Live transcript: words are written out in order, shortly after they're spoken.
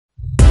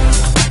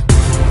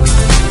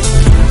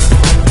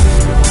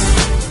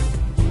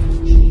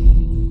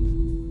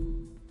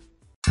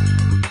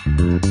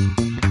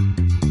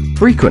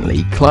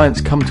Frequently, clients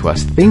come to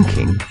us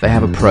thinking they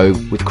have a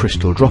probe with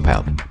crystal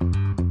dropout.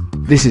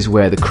 This is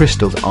where the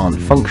crystals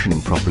aren't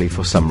functioning properly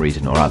for some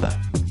reason or other.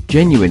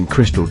 Genuine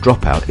crystal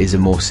dropout is a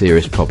more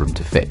serious problem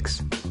to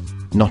fix.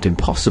 Not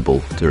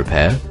impossible to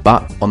repair,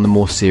 but on the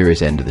more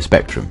serious end of the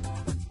spectrum.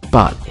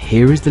 But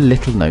here is the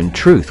little known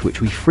truth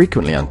which we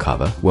frequently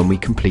uncover when we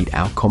complete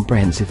our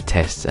comprehensive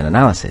tests and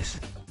analysis.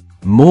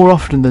 More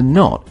often than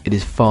not, it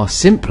is far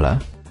simpler,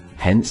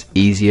 hence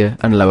easier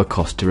and lower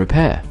cost to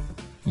repair.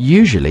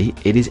 Usually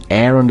it is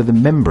air under the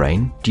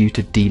membrane due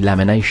to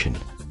delamination.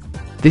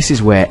 This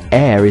is where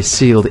air is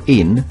sealed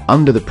in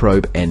under the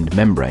probe end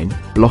membrane,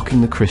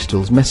 blocking the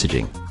crystal's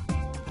messaging.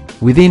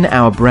 Within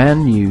our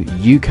brand new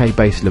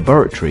UK-based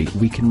laboratory,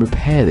 we can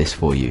repair this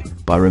for you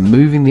by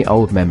removing the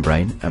old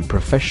membrane and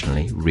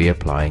professionally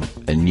reapplying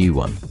a new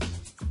one.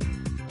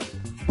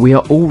 We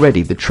are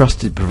already the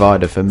trusted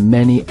provider for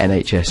many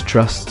NHS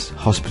trusts,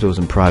 hospitals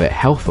and private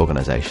health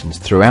organisations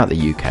throughout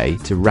the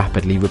UK to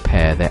rapidly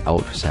repair their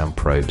ultrasound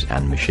probes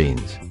and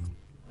machines.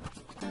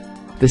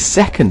 The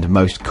second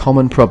most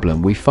common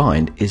problem we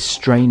find is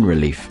strain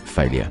relief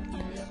failure,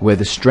 where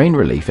the strain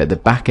relief at the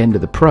back end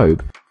of the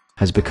probe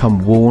has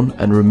become worn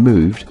and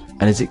removed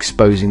and is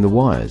exposing the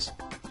wires.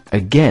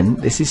 Again,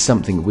 this is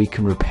something we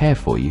can repair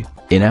for you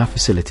in our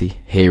facility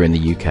here in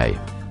the UK.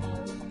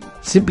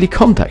 Simply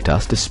contact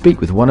us to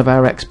speak with one of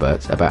our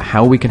experts about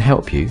how we can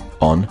help you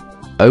on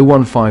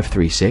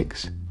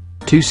 01536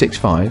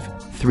 265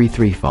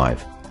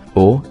 335,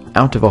 or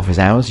out of office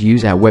hours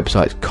use our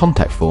website's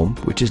contact form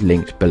which is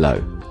linked below.